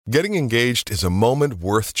Getting engaged is a moment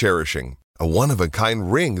worth cherishing. A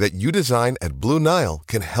one-of-a-kind ring that you design at Blue Nile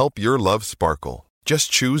can help your love sparkle.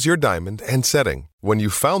 Just choose your diamond and setting. When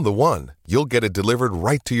you've found the one, you'll get it delivered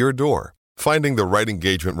right to your door. Finding the right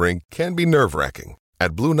engagement ring can be nerve-wracking.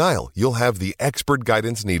 At Blue Nile, you'll have the expert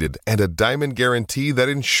guidance needed and a diamond guarantee that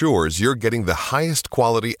ensures you're getting the highest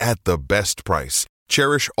quality at the best price.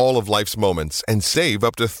 Cherish all of life's moments and save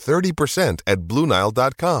up to 30% at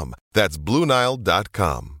BlueNile.com. That's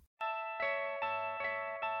BlueNile.com.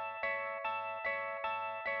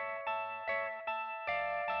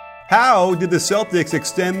 How did the Celtics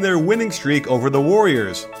extend their winning streak over the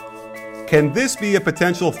Warriors? Can this be a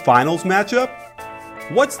potential finals matchup?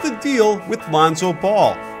 What's the deal with Lonzo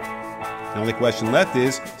Ball? The only question left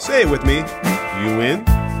is, say it with me, you in?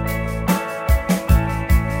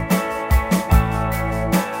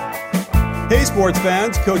 Hey sports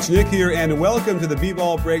fans, Coach Nick here, and welcome to the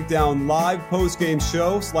B-Ball Breakdown live post-game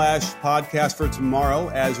show / podcast for tomorrow,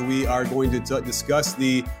 as we are going to discuss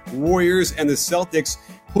the Warriors and the Celtics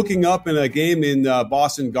hooking up in a game in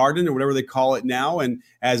Boston Garden, or whatever they call it now. And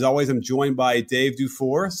as always, I'm joined by Dave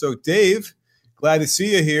Dufour. So Dave, glad to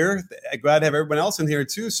see you here. Glad to have everyone else in here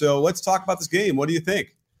too. So let's talk about this game. What do you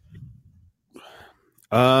think?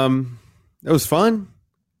 It was fun.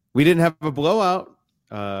 We didn't have a blowout.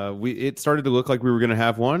 It started to look like we were going to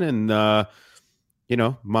have one, and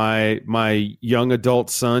my young adult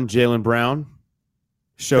son Jaylen Brown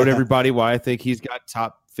showed everybody why I think he's got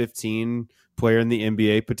top 15 player in the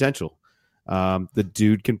NBA potential. The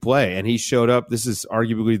dude can play, and he showed up. This is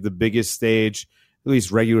arguably the biggest stage, at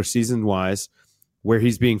least regular season wise, where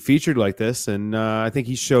he's being featured like this, and I think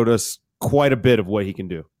he showed us quite a bit of what he can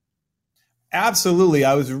do. Absolutely.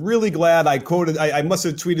 I was really glad I must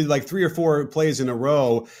have tweeted like 3 or 4 plays in a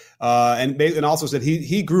row, and also said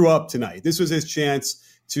he grew up tonight. This was his chance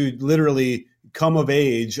to literally come of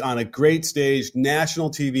age on a great stage,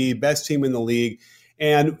 national TV, best team in the league.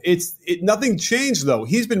 And nothing changed, though.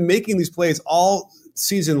 He's been making these plays all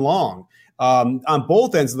season long on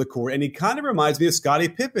both ends of the court, and he kind of reminds me of Scottie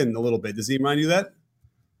Pippen a little bit. Does he remind you of that?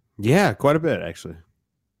 Yeah, quite a bit, actually.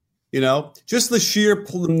 Just the sheer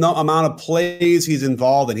amount of plays he's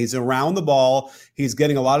involved in. He's around the ball. He's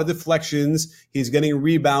getting a lot of deflections. He's getting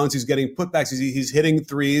rebounds. He's getting putbacks. He's hitting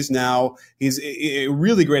threes now. He's a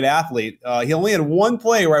really great athlete. He only had one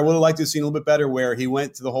play where I would have liked to have seen a little bit better, where he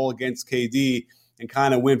went to the hole against KD and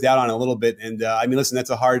kind of wimped out on it a little bit. And, listen, that's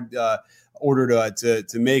a hard order to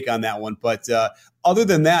make on that one. But other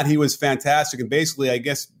than that, he was fantastic and basically, I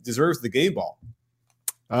guess, deserves the game ball.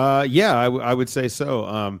 I would say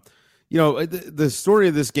so. The story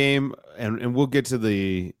of this game, and we'll get to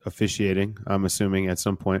the officiating, I'm assuming, at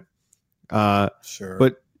some point. Sure.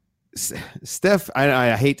 But Steph,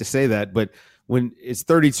 I hate to say that, but when it's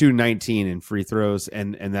 32-19 in free throws,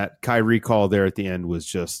 and that Kyrie call there at the end was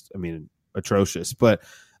just, atrocious. But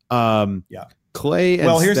Clay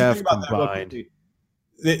and Steph combined.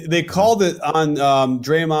 They called it on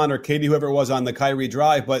Draymond or Katie, whoever it was, on the Kyrie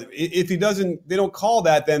drive. But if they don't call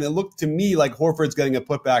that, then it looked to me like Horford's getting a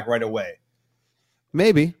putback right away.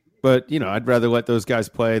 Maybe, but I'd rather let those guys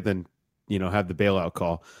play than have the bailout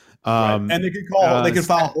call. Right. And they could call. They could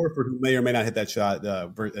foul Horford, who may or may not hit that shot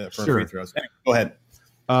for free throws. Anyway, go ahead.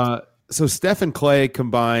 So Steph and Clay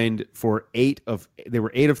combined for 8 of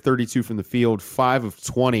 32 from the field, 5 of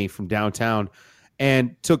 20 from downtown,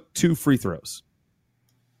 and took 2 free throws.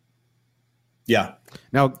 Yeah.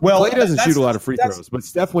 Now, Clay doesn't shoot a lot of free throws, but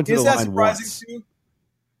Steph went to the line once.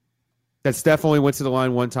 That Steph only went to the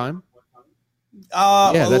line one time?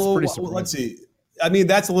 That's pretty surprising. Let's see.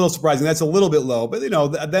 That's a little surprising. That's a little bit low. But,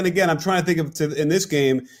 then again, I'm trying to think of in this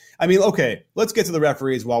game. Okay, let's get to the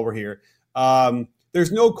referees while we're here.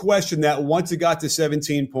 There's no question that once it got to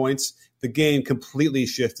 17 points, the game completely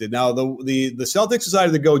shifted. Now, the Celtics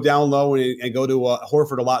decided to go down low and go to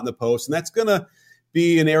Horford a lot in the post, and that's going to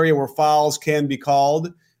be an area where fouls can be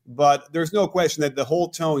called. But there's no question that the whole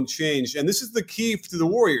tone changed, and this is the key to the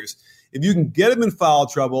Warriors. If you can get them in foul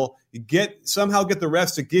trouble, somehow get the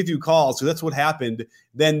refs to give you calls, so that's what happened,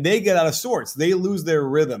 then they get out of sorts. They lose their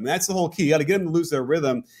rhythm. That's the whole key. You got to get them to lose their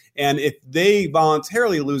rhythm. And if they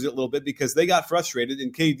voluntarily lose it a little bit because they got frustrated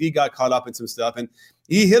and KD got caught up in some stuff, and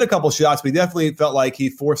he hit a couple shots, but he definitely felt like he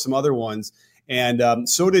forced some other ones. And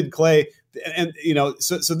so did Clay. And,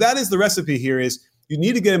 so that is the recipe here is you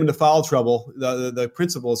need to get him into foul trouble, the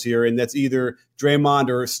principles here, and that's either Draymond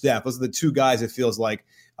or Steph. Those are the two guys, it feels like.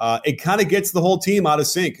 It kind of gets the whole team out of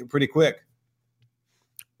sync pretty quick.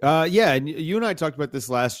 And you and I talked about this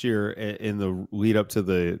last year in the lead up to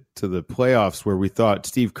the playoffs, where we thought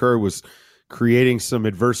Steve Kerr was creating some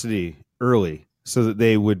adversity early so that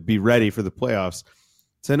they would be ready for the playoffs.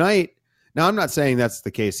 Tonight, now I'm not saying that's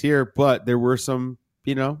the case here, but there were some,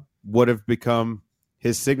 would have become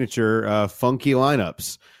his signature funky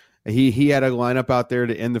lineups. He had a lineup out there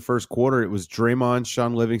to end the first quarter. It was Draymond,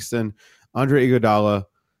 Sean Livingston, Andre Iguodala,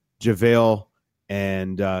 JaVale,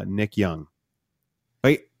 and Nick Young.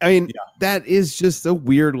 That is just a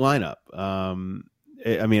weird lineup.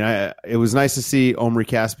 It was nice to see Omri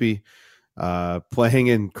Caspi playing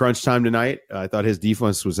in crunch time tonight. I thought his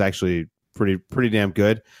defense was actually pretty damn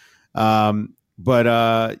good. Jordan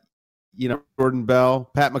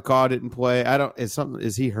Bell, Pat McCaw didn't play.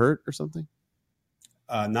 Is he hurt or something?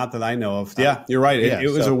 Not that I know of. Yeah, you're right.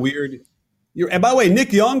 It was a weird. And by the way,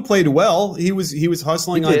 Nick Young played well. He was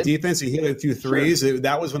hustling on defense. He hit a few threes. Sure.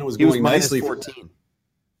 That was when it was going nicely. 14.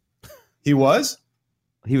 He was?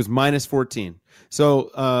 He was minus 14.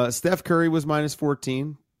 So Steph Curry was minus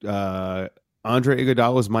 14. Andre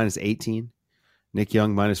Iguodala was minus 18. Nick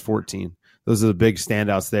Young minus 14. Those are the big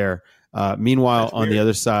standouts there. Meanwhile, on the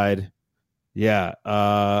other side,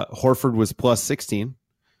 Horford was plus 16.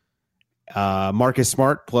 Marcus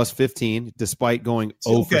Smart plus 15, despite going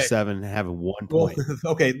 0 for 7 and having 1 point.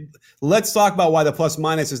 Okay, let's talk about why the plus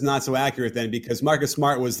minus is not so accurate then, because Marcus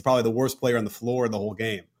Smart was probably the worst player on the floor in the whole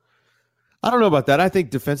game. I don't know about that. I think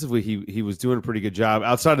defensively he was doing a pretty good job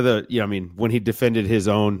outside of when he defended his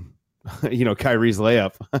own, Kyrie's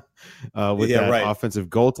layup with offensive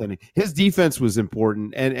goaltending. His defense was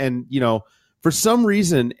important. And for some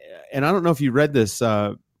reason, and I don't know if you read this,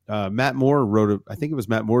 Matt Moore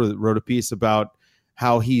wrote a piece about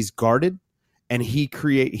how he's guarded and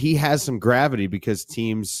he has some gravity because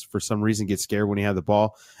teams for some reason get scared when he has the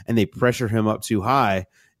ball and they pressure him up too high,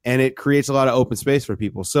 and it creates a lot of open space for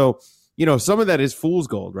people. So, some of that is fool's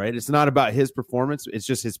gold, right? It's not about his performance. It's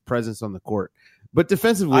just his presence on the court. But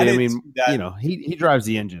defensively, he drives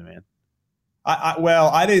the engine, man.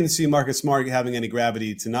 I didn't see Marcus Smart having any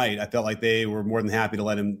gravity tonight. I felt like they were more than happy to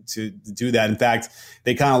let him to do that. In fact,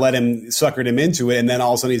 they kind of suckered him into it, and then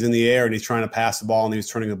all of a sudden he's in the air and he's trying to pass the ball and he was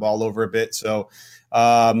turning the ball over a bit. So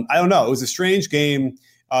I don't know. It was a strange game.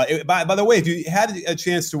 By the way, if you had a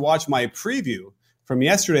chance to watch my preview from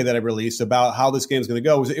yesterday that I released about how this game is going to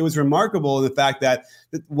go, it was remarkable in the fact that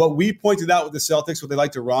what we pointed out with the Celtics, what they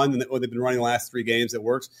like to run and what they've been running the last 3 games that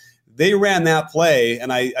works, they ran that play,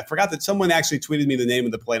 and I forgot that someone actually tweeted me the name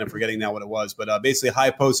of the play, and I'm forgetting now what it was, but basically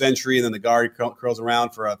high post entry, and then the guard curls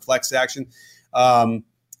around for a flex action.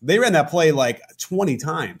 They ran that play like 20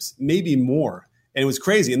 times, maybe more, and it was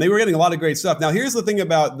crazy, and they were getting a lot of great stuff. Now, here's the thing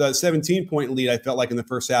about the 17-point lead I felt like in the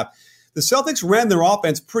first half. The Celtics ran their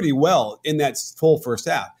offense pretty well in that full first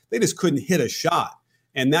half. They just couldn't hit a shot.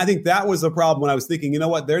 And I think that was the problem when I was thinking,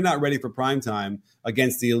 they're not ready for prime time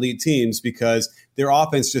against the elite teams because their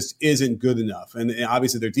offense just isn't good enough. And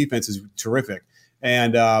obviously their defense is terrific.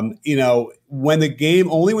 And, when the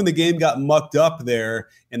game got mucked up there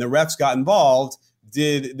and the refs got involved,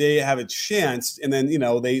 did they have a chance? And then,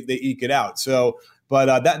 they eke it out. So,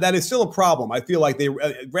 but that is still a problem. I feel like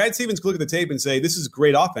Brad Stevens could look at the tape and say, this is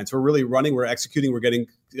great offense. We're really running. We're executing. We're getting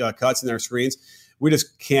cuts in our screens. We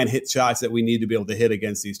just can't hit shots that we need to be able to hit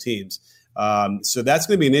against these teams. So that's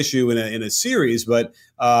going to be an issue in a series. But,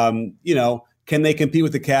 can they compete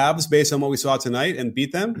with the Cavs based on what we saw tonight and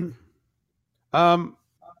beat them? I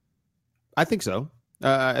think so.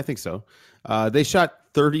 They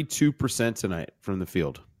shot 32% tonight from the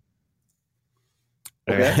field.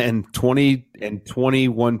 Okay. And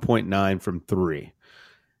 21.9 from 3.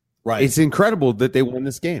 Right. It's incredible that they won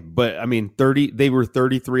this game. But they were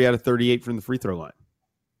 33 out of 38 from the free throw line.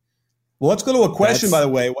 Well, let's go to a question, by the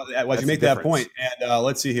way, as you make that point. And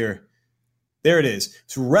let's see here. There it is.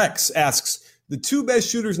 So Rex asks, the 2 best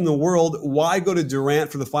shooters in the world, why go to Durant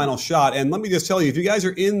for the final shot? And let me just tell you, if you guys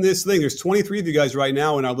are in this thing, there's 23 of you guys right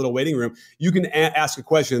now in our little waiting room. You can ask a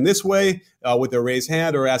question this way with a raised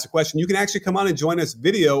hand or ask a question. You can actually come on and join us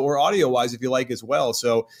video or audio-wise if you like as well.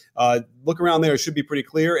 So look around there. It should be pretty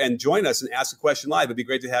clear. And join us and ask a question live. It'd be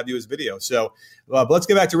great to have you as video. So let's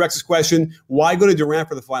get back to Rex's question. Why go to Durant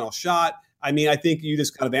for the final shot? I think you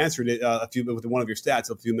just kind of answered it with one of your stats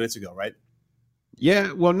a few minutes ago, right?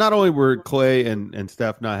 Yeah, well, not only were Clay and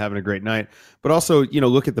Steph not having a great night, but also,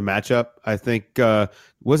 look at the matchup. I think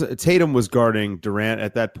Tatum was guarding Durant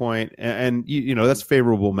at that point, and that's a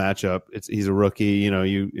favorable matchup. He's a rookie.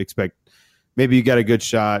 You expect maybe you got a good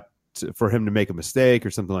shot for him to make a mistake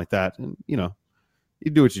or something like that, and you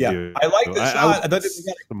do what you do. I like the shot. I thought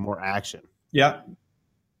some more action. Yeah.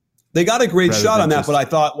 They got a great shot on that, but I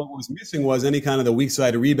thought what was missing was any kind of the weak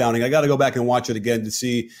side of rebounding. I got to go back and watch it again to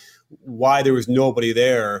see why there was nobody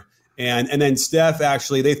there And then Steph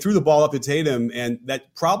actually, they threw the ball up to Tatum, and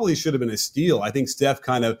that probably should have been a steal. I think Steph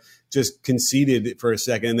kind of just conceded for a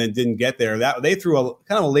second and then didn't get there. That they threw a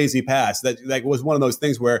kind of a lazy pass. That was one of those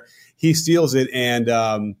things where he steals it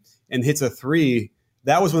and hits a three.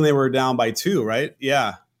 That was when they were down by 2, right?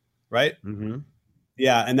 Yeah, right. Mm-hmm.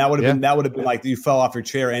 Yeah, and that would have been like you fell off your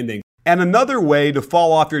chair ending. And another way to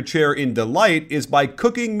fall off your chair in delight is by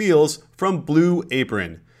cooking meals from Blue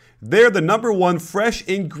Apron. They're the #1 fresh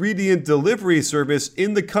ingredient delivery service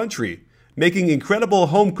in the country, making incredible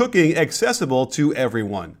home cooking accessible to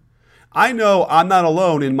everyone. I know I'm not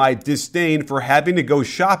alone in my disdain for having to go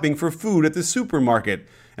shopping for food at the supermarket,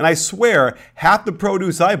 and I swear half the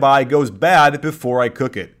produce I buy goes bad before I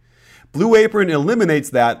cook it. Blue Apron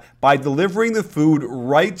eliminates that by delivering the food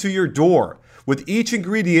right to your door, with each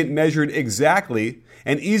ingredient measured exactly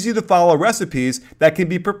and easy to follow recipes that can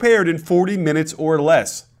be prepared in 40 minutes or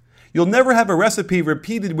less. You'll never have a recipe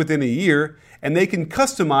repeated within a year, and they can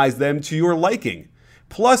customize them to your liking.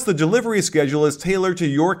 Plus, the delivery schedule is tailored to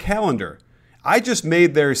your calendar. I just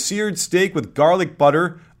made their seared steak with garlic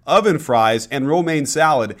butter, oven fries, and romaine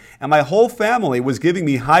salad, and my whole family was giving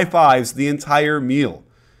me high fives the entire meal.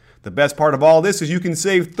 The best part of all this is you can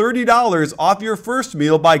save $30 off your first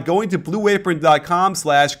meal by going to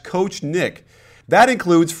blueapron.com/CoachNick. That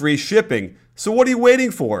includes free shipping. So what are you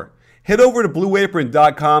waiting for? Head over to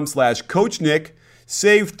blueapron.com/CoachNick,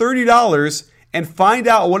 save $30, and find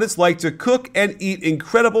out what it's like to cook and eat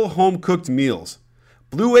incredible home-cooked meals.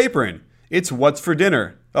 Blue Apron, it's what's for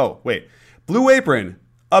dinner. Oh, wait. Blue Apron,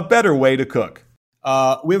 a better way to cook.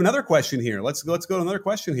 We have another question here. Let's go to another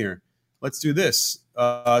question here. Let's do this.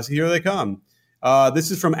 So here they come. This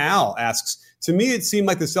is from Al, asks, to me, it seemed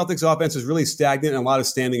like the Celtics offense was really stagnant and a lot of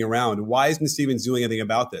standing around. Why isn't Stevens doing anything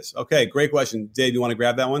about this? Okay, great question. Dave, you want to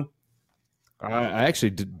grab that one? I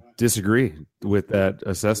actually disagree with that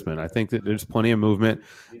assessment. I think that there's plenty of movement,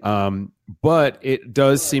 but it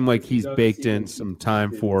does seem like he's baked in some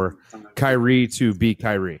time for Kyrie to be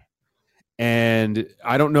Kyrie. And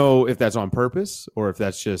I don't know if that's on purpose or if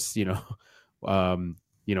that's just, one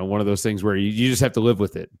of those things where you just have to live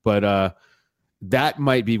with it. But that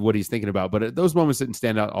might be what he's thinking about. But those moments didn't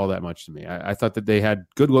stand out all that much to me. I thought that they had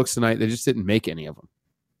good looks tonight. They just didn't make any of them.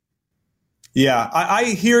 Yeah, I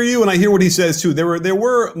hear you, and I hear what he says too. There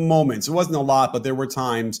were moments. It wasn't a lot, but there were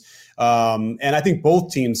times, and I think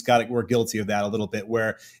both teams were guilty of that a little bit.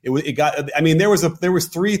 Where it got. I mean, there was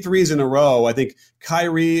 3 threes in a row. I think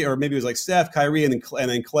Kyrie, or maybe it was like Steph, Kyrie, and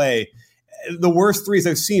then Clay. The worst threes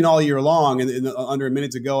I've seen all year long, and under a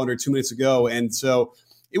minute to go, under 2 minutes to go, and so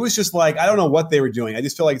it was just like I don't know what they were doing. I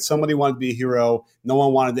just feel like somebody wanted to be a hero. No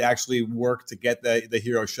one wanted to actually work to get the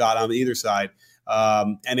hero shot on either side.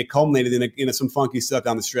 And it culminated in some funky stuff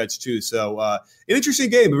down the stretch too. So an interesting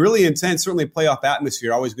game, really intense, certainly playoff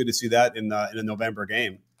atmosphere. Always good to see that in a November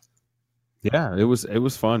game. Yeah, it was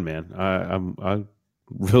fun, man. I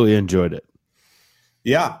really enjoyed it.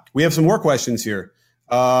 Yeah, we have some more questions here.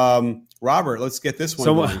 Robert, let's get this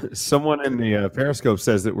one. Someone in the Periscope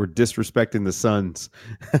says that we're disrespecting the Suns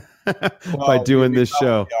by doing this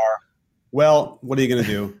show. Well, what are you going to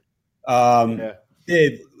do? Yeah.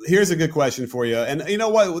 Dave, here's a good question for you. And you know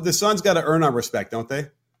what? The Suns got to earn our respect, don't they?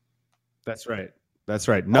 That's right.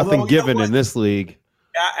 Nothing given in this league.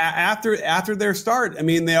 After their start, I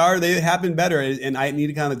mean, they have been better, and I need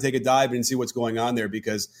to kind of take a dive and see what's going on there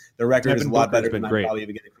because the record is a lot better than I'm probably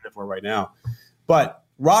even getting credit for right now. But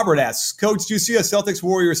Robert asks, Coach, do you see a Celtics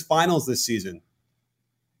Warriors finals this season?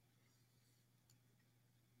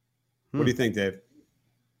 What do you think, Dave?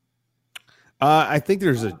 I think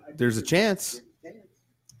there's a chance.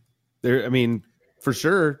 I mean, for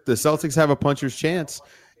sure, the Celtics have a puncher's chance,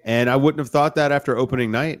 and I wouldn't have thought that after opening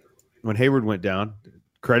night when Hayward went down.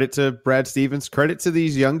 Credit to Brad Stevens. Credit to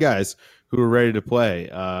these young guys who are ready to play.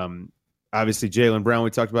 Obviously, Jaylen Brown we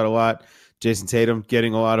talked about a lot. Jason Tatum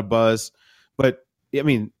getting a lot of buzz. But, I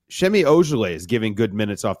mean, Shemi Ojeleye is giving good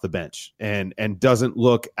minutes off the bench and doesn't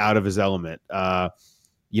look out of his element.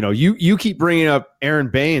 You keep bringing up Aaron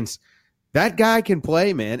Baines. That guy can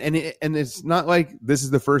play, man, and it's not like this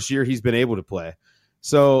is the first year he's been able to play.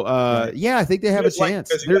 So, right. I think they have a chance.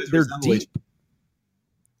 They're deep,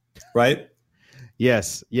 right?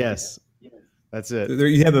 Yes, that's it. There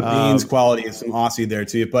you have a Baines quality and some Aussie there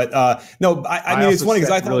too. But no, I mean it's funny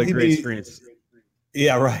because I thought really he'd be. Experience.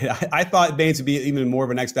 Yeah, right. I thought Baines would be even more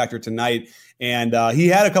of an X factor tonight, and he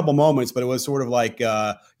had a couple moments, but it was sort of like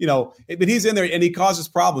but he's in there and he causes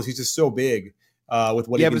problems. He's just so big. With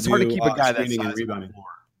what he can do, but it's hard to keep a guy that size and rebounding.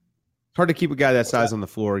 It's hard to keep a guy that size on the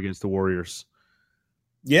floor against the Warriors.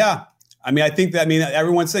 Yeah, I mean, I think that,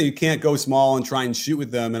 everyone's saying you can't go small and try and shoot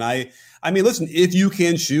with them. And I mean, listen, if you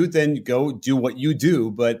can shoot, then go do what you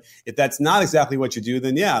do. But if that's not exactly what you do,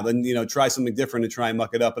 then try something different and try and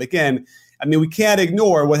muck it up. But again, I mean, we can't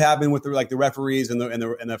ignore what happened with the referees and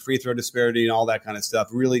the free throw disparity and all that kind of stuff.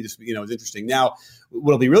 Really, just is interesting. Now,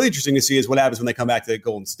 what'll be really interesting to see is what happens when they come back to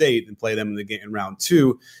Golden State and play them in the game in round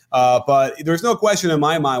 2. But there's no question in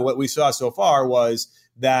my mind what we saw so far was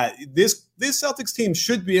that this Celtics team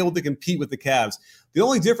should be able to compete with the Cavs. The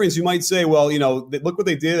only difference you might say, well, look what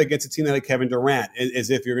they did against a team that had Kevin Durant, as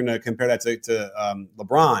if you're going to compare that to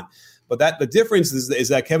LeBron. But the difference is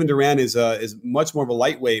that Kevin Durant is much more of a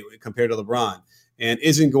lightweight compared to LeBron, and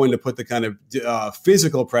isn't going to put the kind of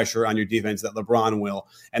physical pressure on your defense that LeBron will,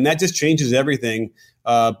 and that just changes everything.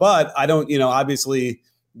 But I don't, obviously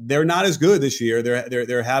they're not as good this year.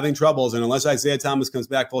 They're having troubles, and unless Isaiah Thomas comes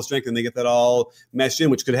back full strength and they get that all meshed in,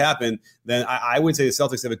 which could happen, then I would say the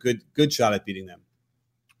Celtics have a good shot at beating them.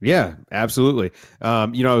 Yeah, absolutely. I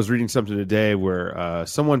was reading something today where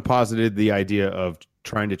someone posited the idea of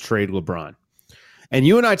trying to trade LeBron. And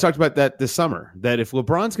you and I talked about that this summer, that if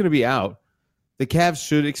LeBron's going to be out, the Cavs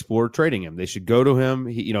should explore trading him. They should go to him.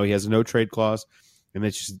 He has a no trade clause, and they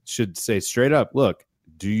should say straight up, look,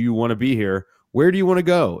 do you want to be here? Where do you want to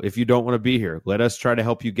go if you don't want to be here? Let us try to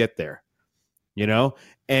help you get there.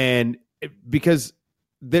 And because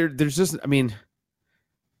there's just,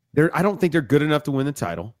 I don't think they're good enough to win the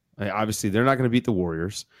title. Obviously, they're not going to beat the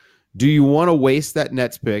Warriors. Do you want to waste that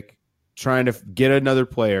Nets pick trying to get another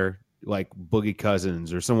player like Boogie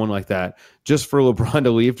Cousins or someone like that just for LeBron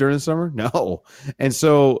to leave during the summer? No. And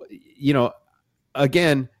so,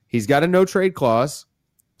 again, he's got a no trade clause.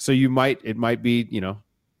 So it might be,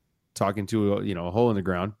 talking to a hole in the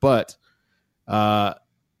ground. But I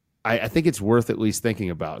think it's worth at least thinking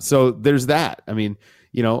about. So there's that. I mean,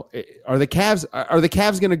 are the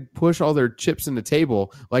Cavs going to push all their chips in the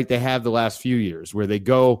table like they have the last few years, where they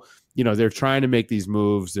go, they're trying to make these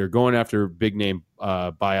moves, they're going after big name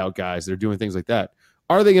buyout guys, they're doing things like that.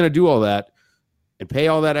 Are they going to do all that and pay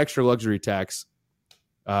all that extra luxury tax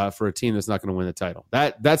for a team that's not going to win the title?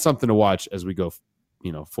 That's something to watch as we go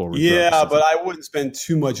forward. Yeah, but I wouldn't spend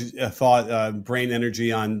too much brain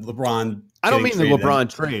energy on LeBron. I don't mean the LeBron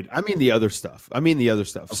trade. I mean the other stuff.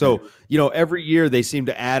 Okay. So, every year they seem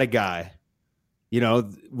to add a guy,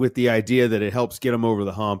 with the idea that it helps get them over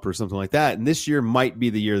the hump or something like that. And this year might be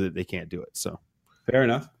the year that they can't do it. So fair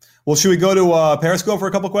enough. Well, should we go to Periscope for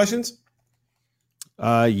a couple questions?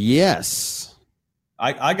 Yes.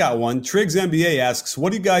 I got one. Triggs NBA asks,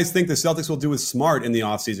 what do you guys think the Celtics will do with Smart in the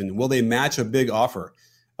offseason? Will they match a big offer?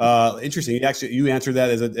 Interesting. You answered that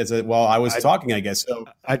as a while I was talking, I guess. So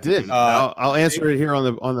I did. I'll answer it here on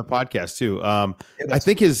the podcast too. I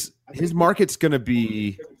think his market's going to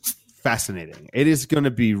be fascinating. It is going to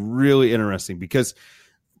be really interesting because,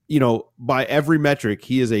 by every metric,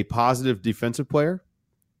 he is a positive defensive player,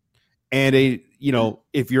 and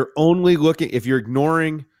if you're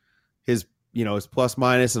ignoring his plus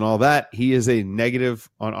minus and all that, he is a negative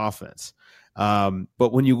on offense.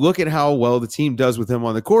 But when you look at how well the team does with him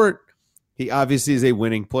on the court, he obviously is a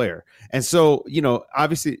winning player. And so,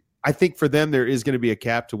 obviously, I think for them, there is going to be a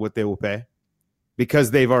cap to what they will pay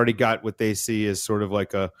because they've already got what they see as sort of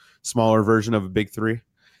like a smaller version of a big three.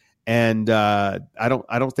 And I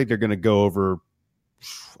don't think they're going to go over,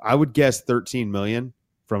 I would guess 13 million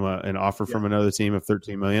from an offer from another team of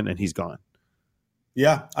 13 million, and he's gone.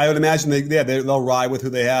 Yeah, I would imagine they'll ride with who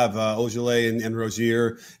they have, Ojale and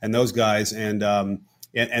Rozier and those guys, and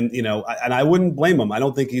I wouldn't blame him. I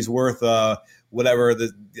don't think he's worth whatever.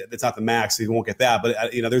 It's not the max; he won't get that.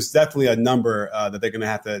 But there's definitely a number that they're going to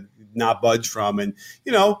have to not budge from, and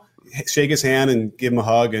shake his hand and give him a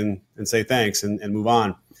hug and say thanks and move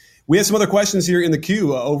on. We have some other questions here in the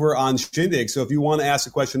queue over on Shindig. So if you want to ask a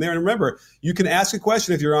question there, and remember, you can ask a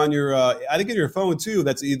question if you're on your, I think on your phone too.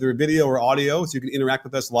 That's either video or audio, so you can interact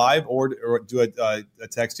with us live or do a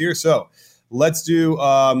text here. So let's do,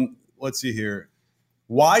 let's see here.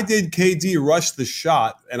 Why did KD rush the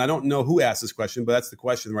shot? And I don't know who asked this question, but that's the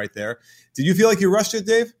question right there. Did you feel like you rushed it,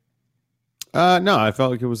 Dave? No, I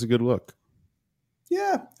felt like it was a good look.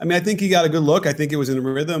 Yeah. I think he got a good look. I think it was in a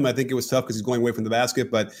rhythm. I think it was tough because he's going away from the basket.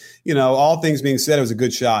 But, all things being said, it was a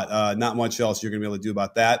good shot. Not much else you're going to be able to do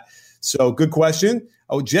about that. So good question.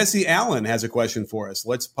 Oh, Jesse Allen has a question for us.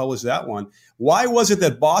 Let's publish that one. Why was it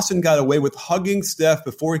that Boston got away with hugging Steph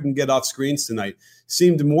before he can get off screens tonight?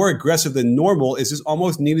 Seemed more aggressive than normal. Is this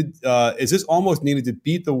almost needed to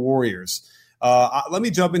beat the Warriors? Let me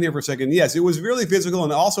jump in here for a second. Yes, it was really physical,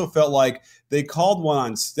 and it also felt like they called one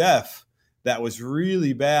on Steph that was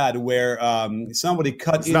really bad, where somebody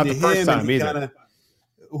cut into him. And he kinda,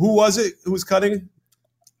 who was it who was cutting?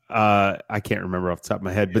 I can't remember off the top of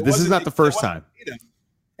my head, but this is not the first time.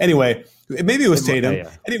 Anyway, maybe it was Tatum. Yeah.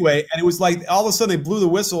 Anyway, and it was like all of a sudden they blew the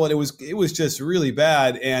whistle, and it was just really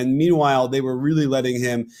bad. And meanwhile, they were really letting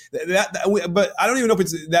him. But I don't even know if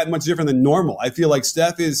it's that much different than normal. I feel like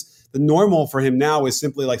Steph is the normal for him now is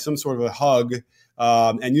simply like some sort of a hug.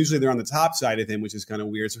 And usually they're on the top side of him, which is kind of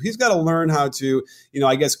weird. So he's got to learn how to,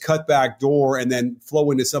 I guess, cut back door and then flow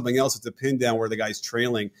into something else at the pin down where the guy's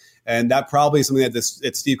trailing. And that probably is something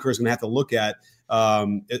that Steve Kerr's going to have to look at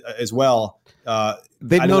as well.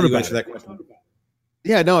 They've known about that question.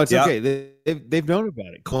 Yeah, no, it's okay. They've known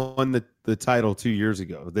about it. Won the title 2 years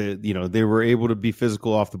ago. They were able to be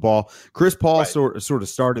physical off the ball. Chris Paul sort of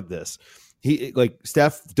started this.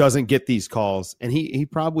 Steph doesn't get these calls, and he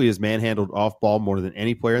probably is manhandled off ball more than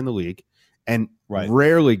any player in the league, and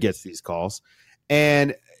rarely gets these calls,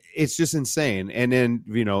 and it's just insane. And then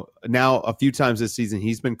now a few times this season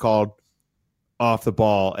he's been called off the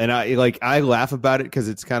ball, and I laugh about it because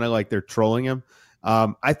it's kind of like they're trolling him.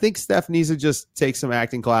 I think Steph needs to just take some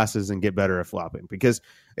acting classes and get better at flopping, because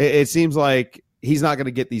it seems like he's not going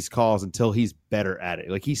to get these calls until he's better at it.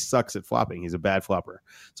 Like, he sucks at flopping. He's a bad flopper.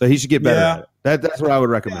 So he should get better at it. That's what I would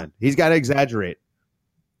recommend. He's got to exaggerate.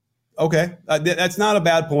 Okay. That's not a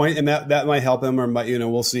bad point, and that might help him, or might,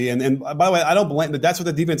 we'll see. And by the way, I don't blame, but that's what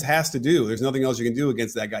the defense has to do. There's nothing else you can do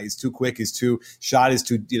against that guy. He's too quick. His shot is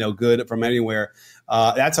too, good from anywhere.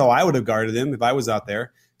 That's how I would have guarded him if I was out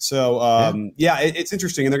there. So, it's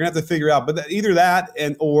interesting, and they're going to have to figure out. But either that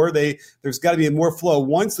or there's got to be more flow.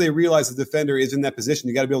 Once they realize the defender is in that position,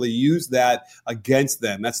 you got to be able to use that against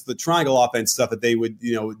them. That's the triangle offense stuff that they would,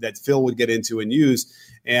 that Phil would get into and use.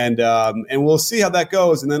 And we'll see how that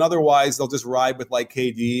goes. And then otherwise, they'll just ride with like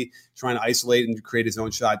KD trying to isolate and create his own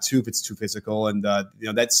shot too if it's too physical. And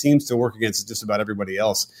that seems to work against just about everybody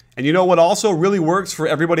else. And you know what also really works for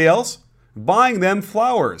everybody else? Buying them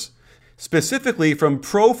flowers. Specifically from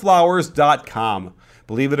proflowers.com.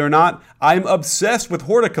 Believe it or not, I'm obsessed with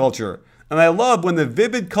horticulture, and I love when the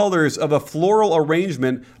vivid colors of a floral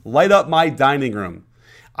arrangement light up my dining room.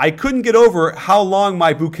 I couldn't get over how long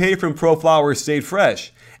my bouquet from ProFlowers stayed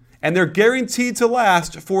fresh, and they're guaranteed to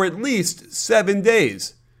last for at least 7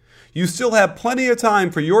 days. You still have plenty of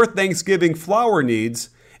time for your Thanksgiving flower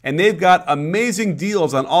needs, and they've got amazing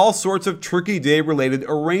deals on all sorts of Turkey Day related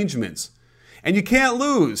arrangements. And you can't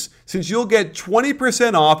lose, since you'll get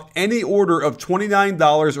 20% off any order of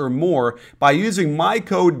 $29 or more by using my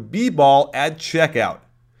code BBALL at checkout.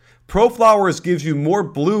 ProFlowers gives you more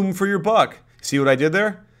bloom for your buck. See what I did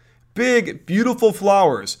there? Big, beautiful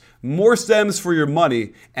flowers, more stems for your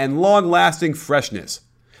money, and long-lasting freshness.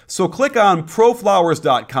 So click on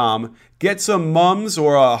proflowers.com, get some mums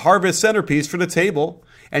or a harvest centerpiece for the table,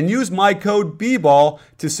 and use my code BBALL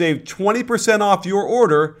to save 20% off your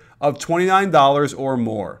order of $29 or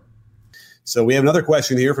more. So we have another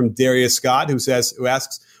question here from Darius Scott who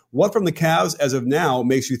asks, what from the Cavs as of now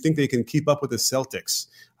makes you think they can keep up with the Celtics?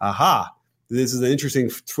 Aha. This is an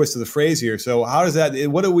interesting twist of the phrase here. So how does that,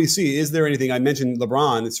 what do we see? Is there anything? I mentioned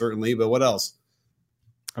LeBron, certainly, but what else?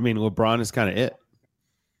 I mean, LeBron is kind of it.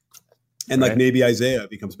 And like maybe Isaiah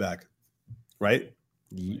if he comes back, right?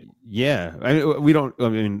 Yeah.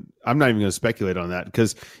 I'm not even going to speculate on that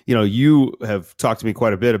because, you have talked to me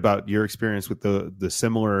quite a bit about your experience with the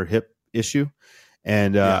similar hip issue.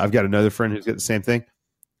 And I've got another friend who's got the same thing.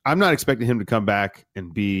 I'm not expecting him to come back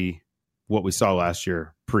and be what we saw last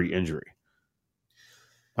year pre-injury.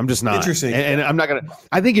 I'm just not. Interesting. And I'm not going to,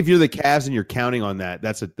 I think if you're the Cavs and you're counting on that,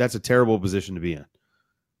 that's a terrible position to be in.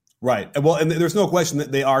 Right. Well, and there's no question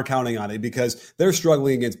that they are counting on it because they're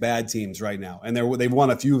struggling against bad teams right now. And they've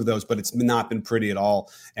won a few of those, but it's not been pretty at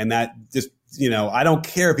all. And that just, I don't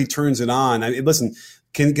care if he turns it on. I mean, listen,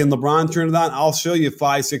 can LeBron turn it on? I'll show you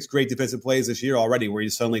 5-6 great defensive plays this year already where he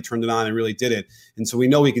suddenly turned it on and really did it. And so we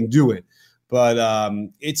know he can do it. But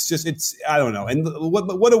it's I don't know. And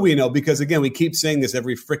what do we know? Because, again, we keep saying this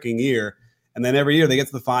every freaking year. And then every year they get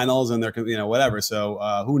to the finals and they're, whatever. So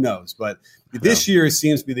who knows? But this year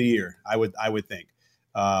seems to be the year, I would think.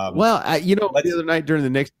 The other night during the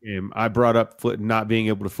Knicks game, I brought up not being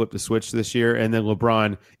able to flip the switch this year. And then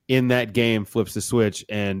LeBron in that game flips the switch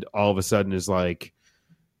and all of a sudden is like,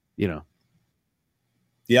 Yep.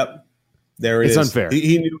 There it is. It's unfair.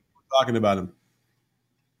 He knew we were talking about him.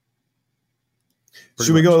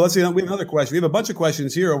 Should we go? Let's see. We have another question. We have a bunch of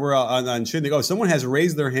questions here over on Shindig. Oh, someone has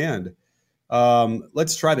raised their hand.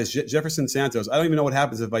 Let's try this. Jefferson Santos. I don't even know what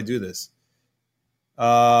happens if I do this.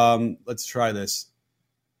 Let's try this.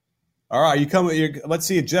 All right, let's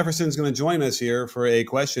see if Jefferson's going to join us here for a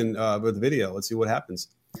question with the video. Let's see what happens.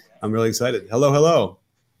 I'm really excited. Hello.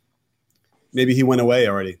 maybe he went away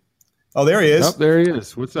already. Oh, there he is. Oh, there he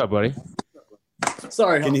is. What's up, buddy?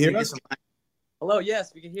 Sorry. Can you hear us? Hello.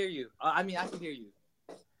 Yes, we can hear you. I can hear you.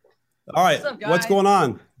 All right. What's going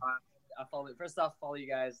on? I follow you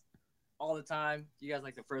guys all the time. You guys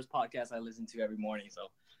like the first podcast I listen to every morning. So,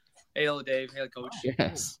 hey, hello, Dave. Hey, Coach.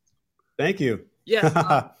 Yes. Thank you. Yes.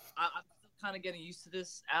 I'm kind of getting used to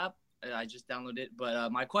this app. I just downloaded it.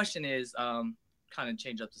 But my question is, kind of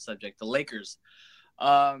change up the subject. The Lakers.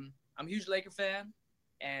 I'm a huge Laker fan.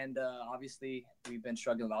 And obviously, we've been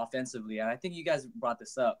struggling offensively. And I think you guys brought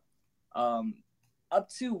this up. Up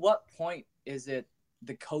to what point is it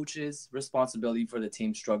the coach's responsibility for the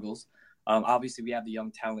team struggles? Obviously, we have the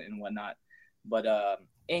young talent and whatnot. But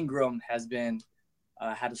Ingram has been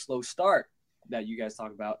had a slow start that you guys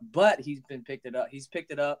talk about. But he's picked it up. He's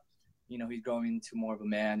picked it up. You know, he's growing into more of a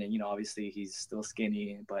man. And, you know, obviously, he's still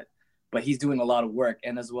skinny. But he's doing a lot of work.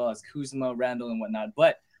 And as well as Kuzma, Randall, and whatnot.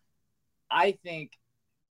 But I think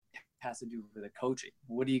has to do with the coaching.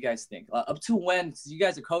 What do you guys think? Up to when? You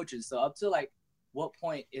guys are coaches, so up to like what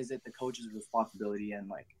point is it the coach's responsibility and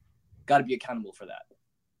like got to be accountable for that?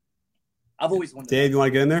 I've always wondered. Dave, you want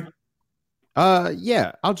to get in there?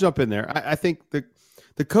 Yeah, I'll jump in there. I think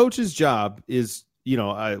the coach's job is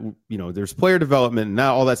there's player development and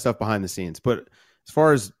not all that stuff behind the scenes, but as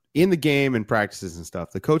far as in the game and practices and stuff,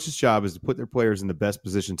 the coach's job is to put their players in the best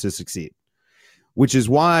position to succeed. Which is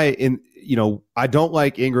why I don't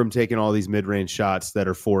like Ingram taking all these mid-range shots that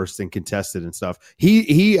are forced and contested and stuff.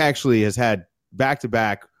 He actually has had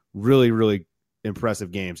back-to-back really, really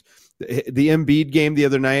impressive games. The Embiid game the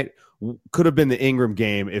other night could have been the Ingram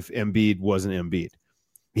game if Embiid wasn't Embiid.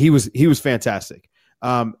 He was fantastic.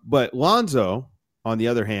 But Lonzo, on the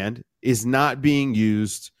other hand, is not being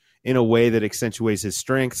used in a way that accentuates his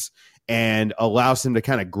strengths and allows him to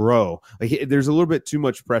kind of grow. Like there's a little bit too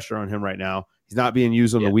much pressure on him right now. He's not being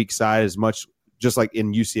used on the weak side as much, just like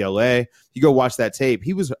in UCLA. You go watch that tape.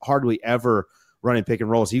 He was hardly ever running pick and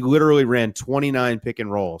rolls. He literally ran 29 pick and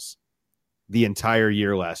rolls the entire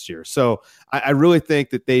year last year. So I really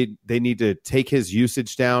think that they need to take his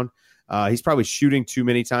usage down. He's probably shooting too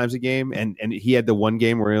many times a game, and he had the one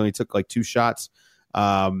game where he only took like 2 shots.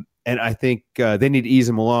 And I think they need to ease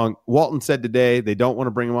him along. Walton said today they don't want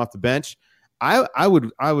to bring him off the bench. I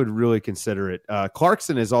would really consider it.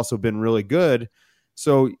 Clarkson has also been really good.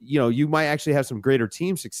 So, you might actually have some greater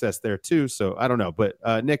team success there too. So I don't know. But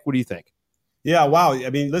Nick, what do you think? Yeah, wow.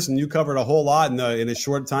 I mean, listen, you covered a whole lot in a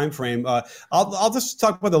short time frame. I'll just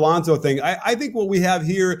talk about the Lonzo thing. I think what we have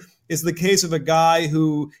here is the case of a guy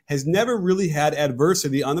who has never really had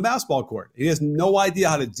adversity on the basketball court. He has no idea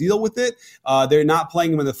how to deal with it. They're not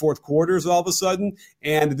playing him in the fourth quarters all of a sudden.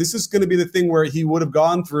 And this is going to be the thing where he would have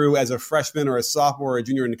gone through as a freshman or a sophomore or a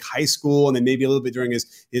junior in high school, and then maybe a little bit during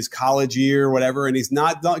his college year or whatever. And he's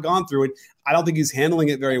not gone through it. I don't think he's handling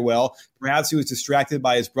it very well. Perhaps he was distracted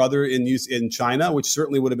by his brother in China, which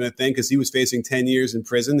certainly would have been a thing because he was facing 10 years in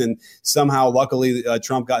prison. And somehow, luckily,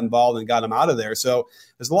 Trump got involved and got him out of there. So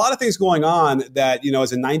there's a lot of things going on that,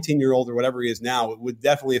 as a 19-year-old or whatever he is now, it would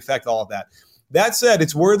definitely affect all of that. That said,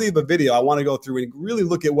 it's worthy of a video. I want to go through and really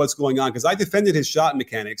look at what's going on because I defended his shot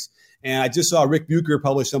mechanics. And I just saw Rick Bucher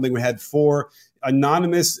publish something. We had 4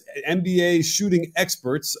 anonymous NBA shooting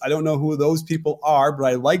experts. I don't know who those people are, but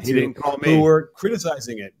I liked who were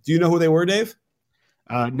criticizing it. Do you know who they were, Dave?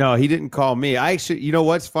 No, he didn't call me. I actually,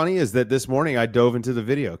 what's funny is that this morning I dove into the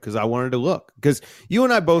video because I wanted to look because you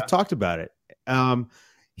and I both talked about it.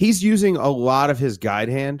 He's using a lot of his guide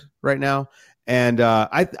hand right now. And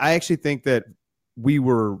I actually think that we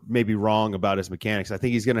were maybe wrong about his mechanics. I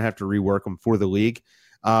think he's going to have to rework them for the league.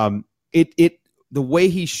 The way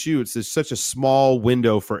he shoots is such a small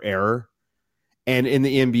window for error. And in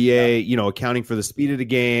the NBA, accounting for the speed of the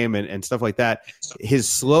game and stuff like that, his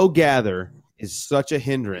slow gather is such a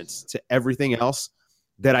hindrance to everything else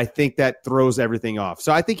that I think that throws everything off.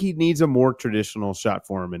 So I think he needs a more traditional shot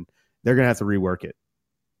form, and they're going to have to rework it.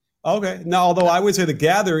 Okay. Now, although I would say the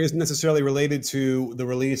gather isn't necessarily related to the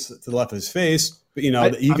release to the left of his face, but,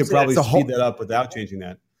 you could probably speed that up without changing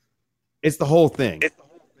that. It's the whole thing.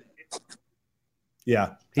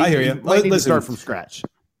 Yeah, I hear you. Let's start from scratch.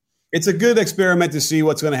 It's a good experiment to see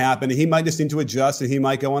what's going to happen. He might just need to adjust, and he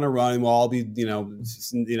might go on a run, and we'll all be,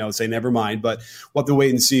 say never mind. But we'll have to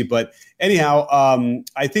wait and see. But anyhow,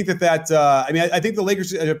 I think I think the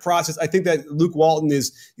Lakers process. I think that Luke Walton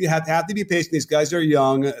you have to be patient. These guys are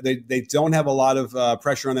young. They don't have a lot of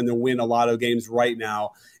pressure on them to win a lot of games right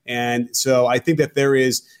now. And so I think that there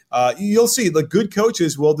is, you'll see the good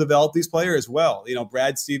coaches will develop these players as well.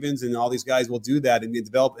 Brad Stevens and all these guys will do that and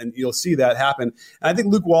develop, and you'll see that happen. And I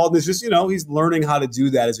think Luke Walton is just, he's learning how to do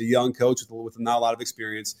that as a young coach with not a lot of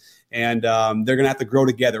experience. And they're going to have to grow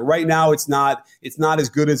together. Right now, it's not as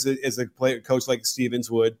good as a coach like Stevens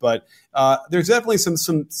would, but there's definitely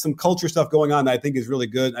some culture stuff going on that I think is really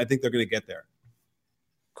good. I think they're going to get there.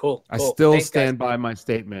 Cool. I still stand by my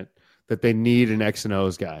statement that they need an X and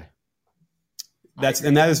O's guy. That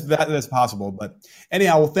is possible. But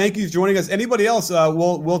anyhow, well, thank you for joining us. Anybody else?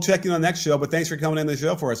 We'll check in on the next show. But thanks for coming in the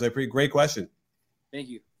show for us. Great question. Thank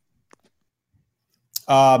you.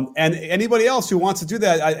 And anybody else who wants to do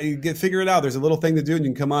that, figure it out. There's a little thing to do, and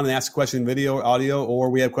you can come on and ask a question, video, audio, or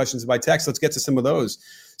we have questions by text. Let's get to some of those.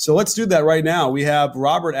 So let's do that right now. We have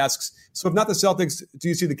Robert asks, so if not the Celtics, do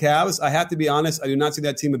you see the Cavs? I have to be honest, I do not see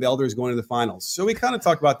that team of elders going to the finals. So we kind of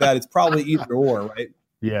talked about that. It's probably either or, right?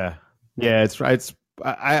 Yeah, it's right. It's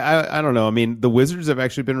I don't know. I mean, the Wizards have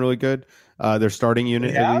actually been really good. Their starting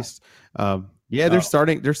unit, at least. Their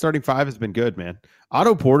starting five has been good, man.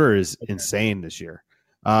 Otto Porter is insane this year.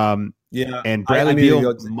 And Bradley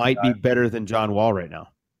Beal might be better than John Wall right now.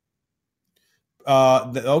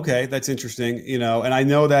 Okay, that's interesting. And I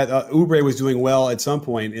know that Oubre was doing well at some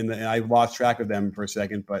point and I lost track of them for a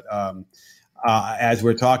second, but as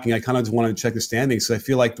we're talking, I kind of just wanted to check the standings. So I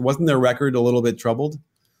feel like wasn't their record a little bit troubled?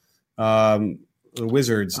 The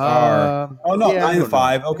Wizards are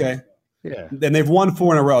 9-5. Okay. Yeah. And they've won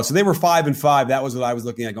 4 in a row. So they were 5-5. That was what I was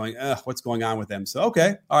looking at going, what's going on with them? So,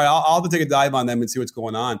 okay. All right. I'll have to take a dive on them and see what's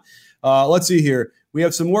going on. Let's see here. We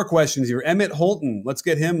have some more questions here. Emmett Holton. Let's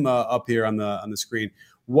get him up here on the screen.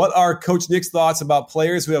 What are Coach Nick's thoughts about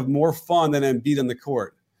players who have more fun than Embiid on the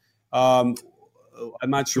court? I'm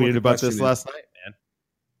not sure. Tweeted about this last night,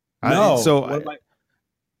 man. No.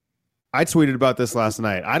 I tweeted about this last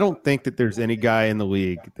night. I don't think that there's any guy in the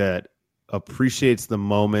league that appreciates the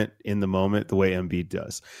moment in the moment the way Embiid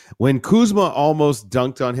does. When Kuzma almost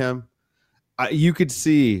dunked on him, you could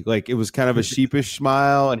see like it was kind of a sheepish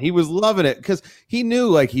smile, and he was loving it because he knew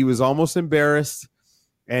like he was almost embarrassed,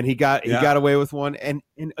 and he got away with one. And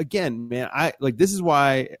again, man, this is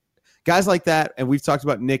why guys like that, and we've talked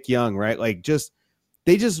about Nick Young, right? Like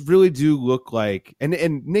they just really do look like,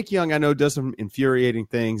 and Nick Young, I know, does some infuriating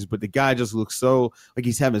things, but the guy just looks so like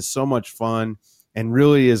he's having so much fun and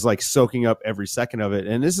really is like soaking up every second of it.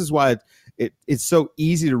 And this is why it's so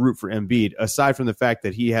easy to root for Embiid, aside from the fact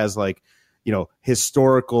that he has like,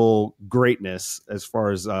 historical greatness as far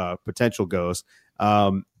as potential goes.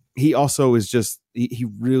 He also is just, he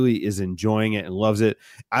really is enjoying it and loves it.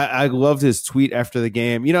 I loved his tweet after the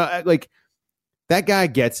game. That guy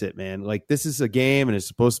gets it, man. Like, this is a game and it's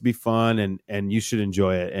supposed to be fun and you should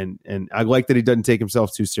enjoy it. And I like that he doesn't take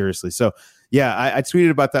himself too seriously. So yeah, I tweeted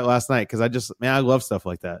about that last night because I love stuff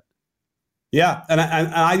like that. Yeah. And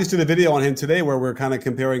I just did a video on him today where we're kind of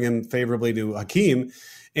comparing him favorably to Hakeem.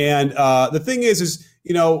 And the thing is,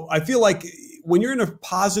 I feel like when you're in a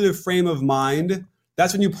positive frame of mind,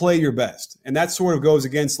 that's when you play your best. And that sort of goes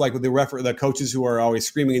against like with the coaches who are always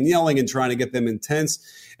screaming and yelling and trying to get them intense.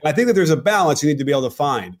 And I think that there's a balance you need to be able to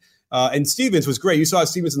find. And Stevens was great. You saw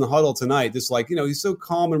Stevens in the huddle tonight. Just like, he's so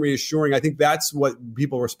calm and reassuring. I think that's what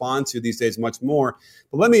people respond to these days much more.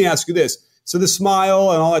 But let me ask you this. So the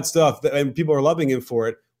smile and all that stuff, and people are loving him for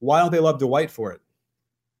it. Why don't they love Dwight for it?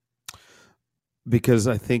 Because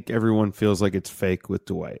I think everyone feels like it's fake with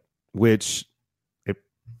Dwight, which it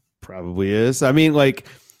probably is. I mean, like,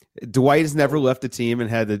 Dwight has never left the team and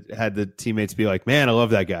had the teammates be like, "Man, I love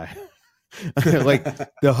that guy." Like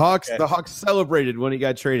the Hawks celebrated when he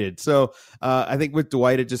got traded. So I think with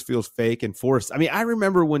Dwight, it just feels fake and forced. I mean, I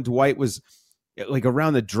remember when Dwight was like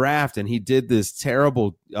around the draft and he did this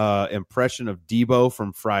terrible impression of Debo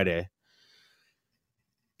from Friday.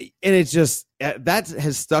 And it's just, that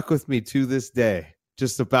has stuck with me to this day,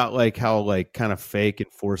 just about like how like kind of fake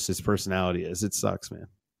and forced his personality is. It sucks, man.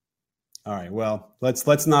 All right. Well,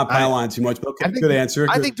 let's not pile on too much, but okay, good answer.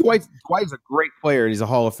 I think Dwight's a great player. He's a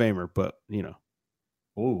Hall of Famer, but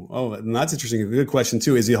Oh, and that's interesting. Good question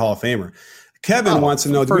too. Is he a Hall of Famer? Kevin wants to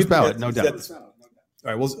know. First ballot, no doubt. All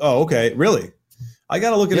right. Well, okay. Really? I got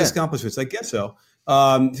to look at his accomplishments. I guess so.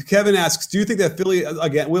 Kevin asks, do you think that Philly,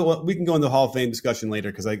 again, we can go into the Hall of Fame discussion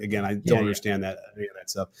later because I don't understand any of that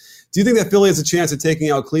stuff. Do you think that Philly has a chance of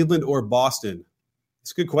taking out Cleveland or Boston?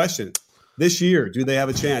 It's a good question. This year, do they have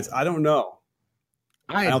a chance? I don't know.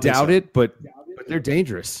 I doubt it, but they're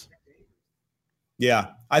dangerous.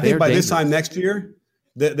 Yeah. I think by this time next year,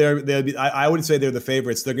 they'll be, I would say they're the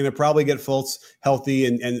favorites. They're going to probably get Fultz healthy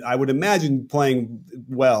and I would imagine playing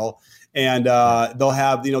well. and they'll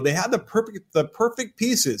have they have the perfect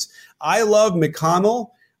pieces. I love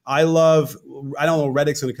McConnell. I don't know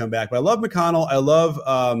Reddick's going to come back, but I love McConnell. I love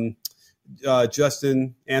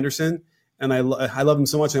Justin Anderson, and I love him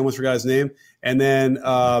so much. I almost forgot his name. And then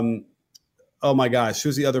oh my gosh,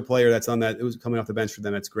 who's the other player that's on that? It was coming off the bench for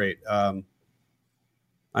them. That's great. I'm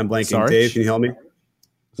blanking. Sarge? Dave, can you help me?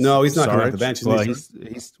 No, he's not coming off the bench.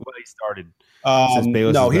 He started.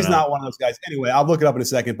 No, he's not one of those guys. Anyway, I'll look it up in a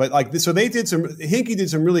second. But so they did Hinkie did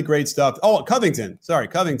some really great stuff. Oh, Covington.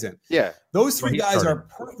 Yeah, those three guys are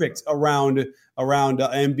perfect around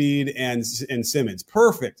Embiid and Simmons.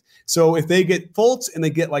 Perfect. So if they get Fultz and they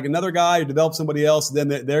get like another guy or develop somebody else, then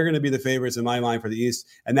they're going to be the favorites in my mind for the East,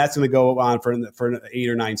 and that's going to go on for 8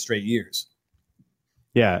 or 9 straight years.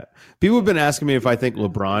 Yeah, people have been asking me if I think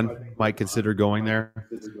LeBron might consider going there.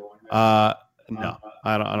 No,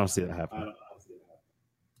 I don't see that happening.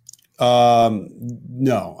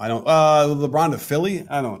 No, I don't. LeBron to Philly?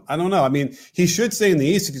 I don't know. I mean, he should stay in the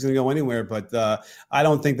East if he's going to go anywhere, but I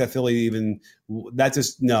don't think that Philly even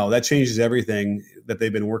that changes everything that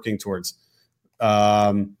they've been working towards.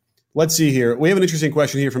 Let's see here. We have an interesting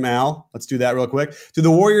question here from Al. Let's do that real quick. Do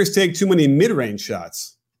the Warriors take too many mid-range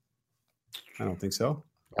shots? I don't think so.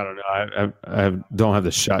 I don't know. I don't have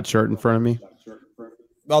the shot chart in front of me.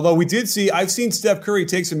 Although I've seen Steph Curry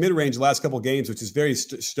take some mid-range the last couple of games, which is very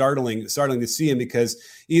startling to see him because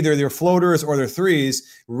either they're floaters or they're threes.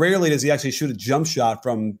 Rarely does he actually shoot a jump shot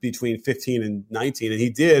from between 15 and 19, and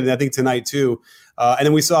he did, and I think tonight too. And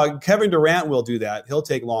then we saw Kevin Durant will do that. He'll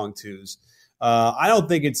take long twos. I don't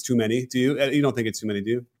think it's too many. Do you? You don't think it's too many,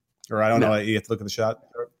 do you? Or I don't know. You have to look at the shot.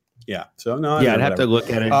 Yeah. So no. Yeah, I'd have to look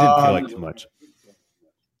at it. It didn't feel like too much.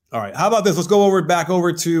 All right. How about this? Let's go back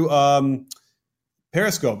over to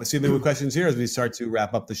Periscope. Let's see if there are questions here as we start to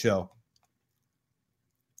wrap up the show.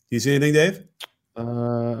 Do you see anything, Dave?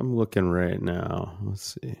 I'm looking right now.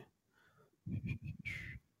 Let's see.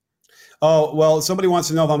 Oh, well, somebody wants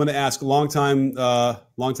to know if I'm going to ask long-time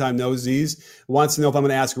nosies, wants to know if I'm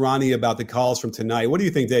going to ask Ronnie about the calls from tonight. What do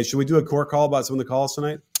you think, Dave? Should we do a core call about some of the calls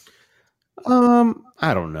tonight?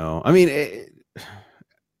 I don't know. I mean,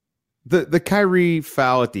 the Kyrie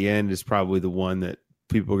foul at the end is probably the one that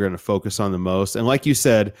people are going to focus on the most. And like you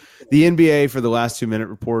said, the NBA for the last 2-minute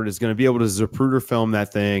report is going to be able to Zapruder film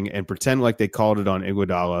that thing and pretend like they called it on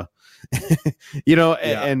Iguodala.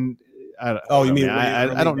 And I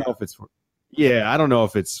don't know if it's I don't know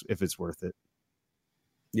if it's worth it.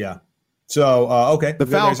 Yeah. So okay. The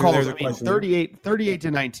foul calls, 38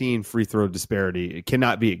 to 19 free throw disparity. It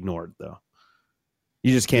cannot be ignored though.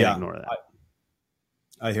 You just can't ignore that.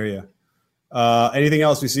 I hear you. Anything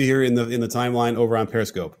else we see here in the timeline over on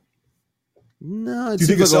Periscope? No, it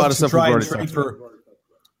seems like a lot of stuff we've already covered.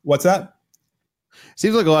 What's that?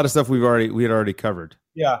 Seems like a lot of stuff we had already covered.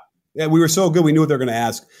 Yeah, we were so good. We knew what they were going to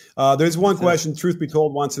ask. There's one question. Truth be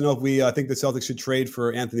told, wants to know if we think the Celtics should trade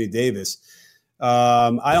for Anthony Davis.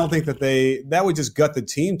 I don't think that would just gut the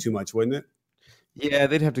team too much, wouldn't it? Yeah,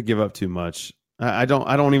 they'd have to give up too much. I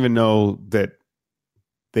don't even know that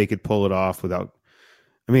they could pull it off without.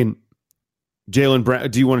 I mean, Jaylen Brown.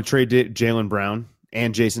 Do you want to trade Jaylen Brown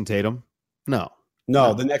and Jason Tatum? No.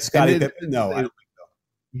 The next Scottie Pippen. No, I don't think so.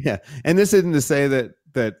 Yeah, and this isn't to say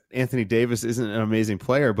that Anthony Davis isn't an amazing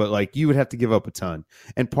player, but like you would have to give up a ton.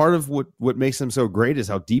 And part of what makes them so great is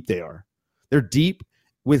how deep they are. They're deep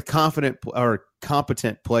with confident or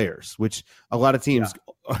competent players, which a lot of teams,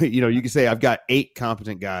 you can say I've got 8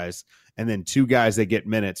 competent guys and then 2 guys that get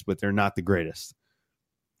minutes, but they're not the greatest.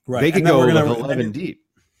 Right. They could go 11 deep.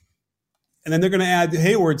 And then they're going to add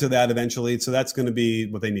Hayward to that eventually. So that's going to be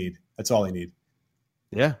what they need. That's all they need.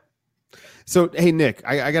 Yeah. So, hey, Nick,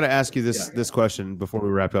 I got to ask you this question before we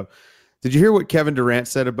wrap up. Did you hear what Kevin Durant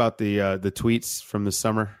said about the tweets from the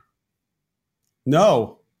summer?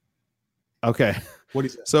 No. Okay. What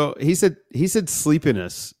did he say? So he said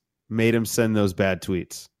sleepiness made him send those bad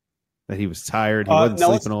tweets. That he was tired. He wasn't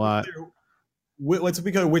sleeping a lot. Let's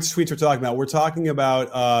be clear which tweets we're talking about. We're talking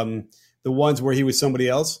about the ones where he was somebody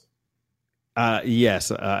else.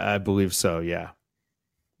 Yes, I believe so. Yeah.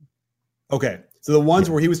 Okay. So the ones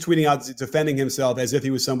where he was tweeting out defending himself as if he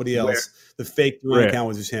was somebody else, the fake Durant account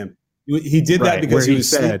was just him. He did that because he was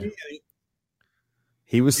sleepy.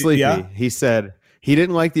 He was sleepy. Yeah. He said he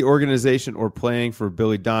didn't like the organization or playing for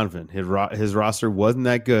Billy Donovan. His roster wasn't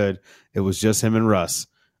that good. It was just him and Russ.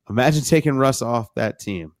 Imagine taking Russ off that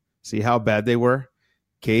team. See how bad they were?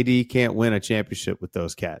 KD can't win a championship with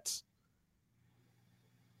those cats.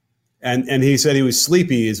 And he said he was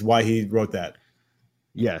sleepy is why he wrote that.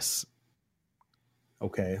 Yes.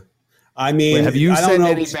 Okay. I mean, have you sent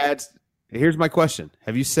any bad? Here's my question: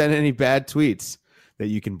 have you sent any bad tweets that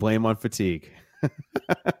you can blame on fatigue?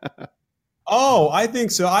 Oh, I think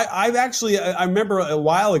so. I remember a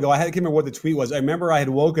while ago, I can't remember what the tweet was. I remember I had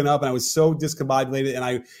woken up and I was so discombobulated,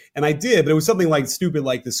 and I did, but it was something like stupid,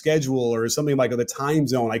 like the schedule or something like the time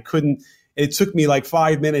zone. I couldn't. It took me like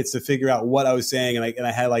 5 minutes to figure out what I was saying, and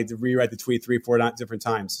I had like to rewrite the tweet 3-4 different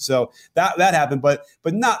times. So that happened, but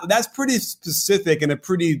that's pretty specific and a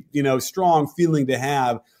pretty strong feeling to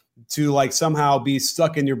have, to like somehow be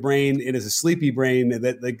stuck in your brain. It is a sleepy brain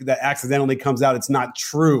that accidentally comes out. It's not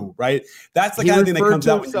true, right? That's the kind of thing that comes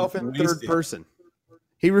out himself in third person.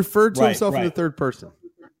 He referred to himself in the third person.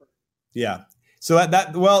 Yeah. So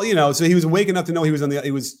so he was awake enough to know he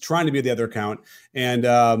was trying to be at the other account. And,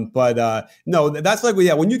 no, that's like,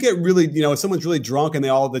 when you get really, if someone's really drunk and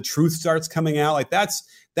the truth starts coming out, like that's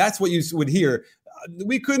what you would hear.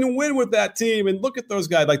 We couldn't win with that team, and look at those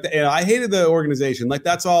guys. Like, I hated the organization. Like,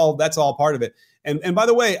 that's all part of it. And by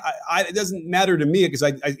the way, it doesn't matter to me, because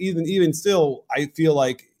I even still, I feel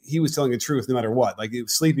like he was telling the truth no matter what. Like, it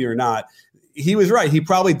was sleepy or not, he was right. He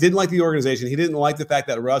probably didn't like the organization. He didn't like the fact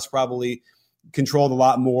that Russ probably controlled a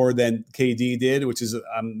lot more than KD did, which is,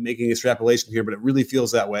 I'm making extrapolation here, but it really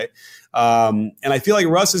feels that way. And I feel like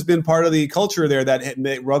Russ has been part of the culture there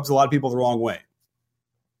that rubs a lot of people the wrong way.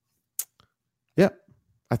 Yeah,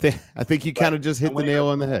 I think you kind of just hit the nail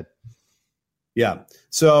on the head. Yeah.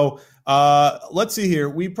 So let's see here.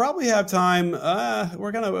 We probably have time. We're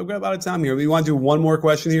about out of time here. We want to do one more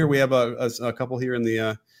question here. We have a couple here in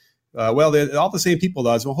the. They're all the same people,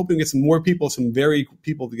 though. So I'm hoping to get some more people, some very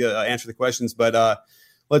people to answer the questions. But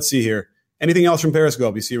let's see here. Anything else from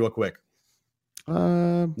Periscope? You see real quick.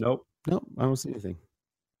 Nope. I don't see anything.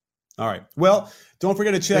 All right. Well, don't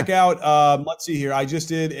forget to check out. Let's see here. I just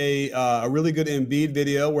did a really good Embiid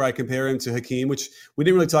video where I compare him to Hakeem, which we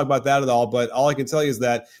didn't really talk about that at all. But all I can tell you is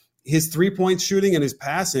that his 3-point shooting and his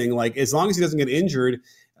passing, like, as long as he doesn't get injured,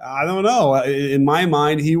 I don't know. In my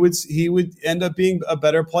mind, he would end up being a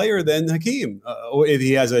better player than Hakeem if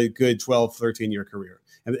he has a good 12, 13-year career.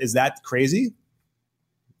 Is that crazy?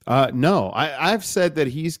 No. I've said that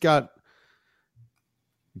he's got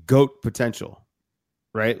GOAT potential.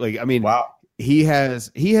 Right? Like, I mean, wow. He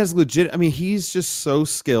has legit. I mean, he's just so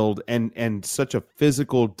skilled and such a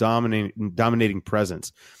physical dominating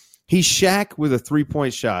presence. He's Shaq with a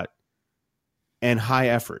 3-point shot and high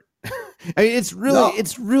effort. I mean, it's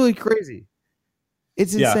really crazy.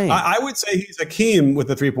 It's insane. I would say he's Hakeem with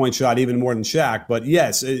the 3-point shot even more than Shaq. But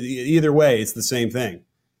yes, either way, it's the same thing.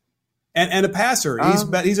 And a passer.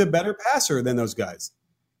 He's a better passer than those guys.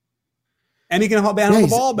 And he can handle the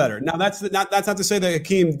ball better. Now, that's not to say that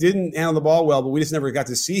Hakeem didn't handle the ball well, but we just never got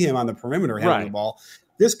to see him on the perimeter handling the ball.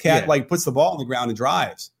 This cat puts the ball on the ground and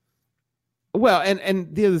drives. Well,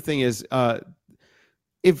 and the other thing is,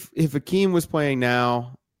 if Hakeem was playing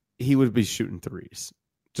now, he would be shooting threes,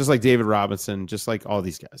 just like David Robinson, just like all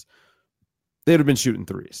these guys. They'd have been shooting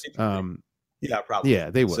threes. Yeah, probably. Yeah,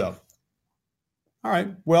 they would. So. All right.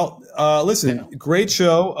 Well, listen, great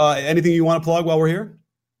show. Anything you want to plug while we're here?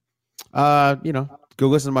 Go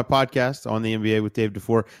listen to my podcast on the NBA with Dave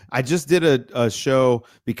DeFore. I just did a show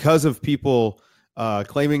because of people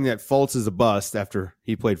claiming that Fultz is a bust after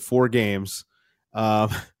he played 4 games,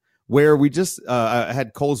 where we just I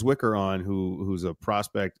had Cole Zwicker on, who's a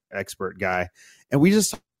prospect expert guy, and we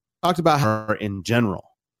just talked about her in general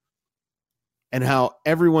and how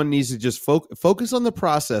everyone needs to just focus on the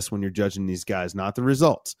process when you're judging these guys, not the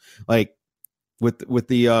results. Like with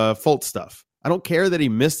the Fultz stuff. I don't care that he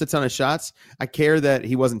missed a ton of shots. I care that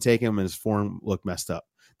he wasn't taking them and his form looked messed up.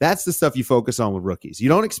 That's the stuff you focus on with rookies. You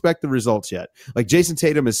don't expect the results yet. Like Jason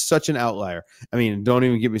Tatum is such an outlier. I mean, don't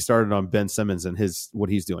even get me started on Ben Simmons and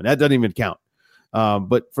what he's doing. That doesn't even count.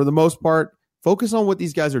 But for the most part, focus on what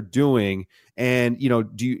these guys are doing. And,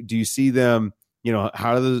 do you see them,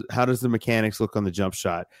 how does the mechanics look on the jump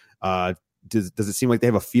shot? Does it seem like they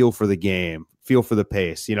have a feel for the game, feel for the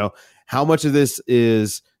pace? How much of this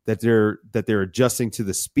is that they're adjusting to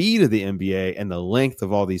the speed of the NBA and the length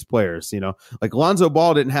of all these players? Like Lonzo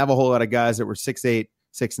Ball didn't have a whole lot of guys that were 6'8",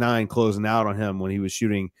 6'9" closing out on him when he was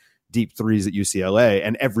shooting deep threes at UCLA.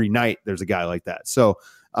 And every night there's a guy like that. So,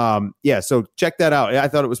 so check that out. I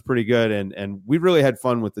thought it was pretty good. And we really had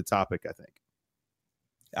fun with the topic, I think.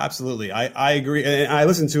 Absolutely. I agree. And I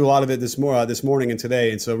listened to a lot of it this morning and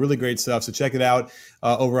today. And so really great stuff. So check it out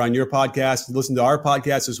over on your podcast. Listen to our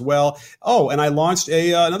podcast as well. Oh, and I launched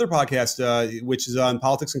another podcast, which is on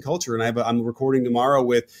politics and culture. And I'm recording tomorrow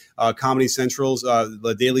with Comedy Central's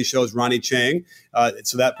The Daily Show's Ronnie Chang.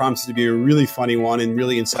 So that promises to be a really funny one and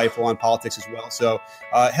really insightful on politics as well. So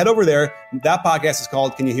head over there. That podcast is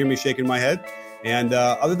called Can You Hear Me Shaking My Head? And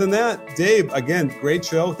other than that, Dave, again, great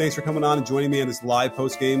show. Thanks for coming on and joining me on this live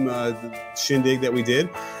post-game shindig that we did.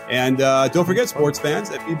 And don't forget, sports fans,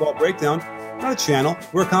 at B-Ball Breakdown, we're not a channel,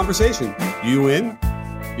 we're a conversation. You win?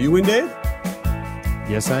 You win, Dave?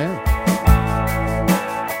 Yes, I am.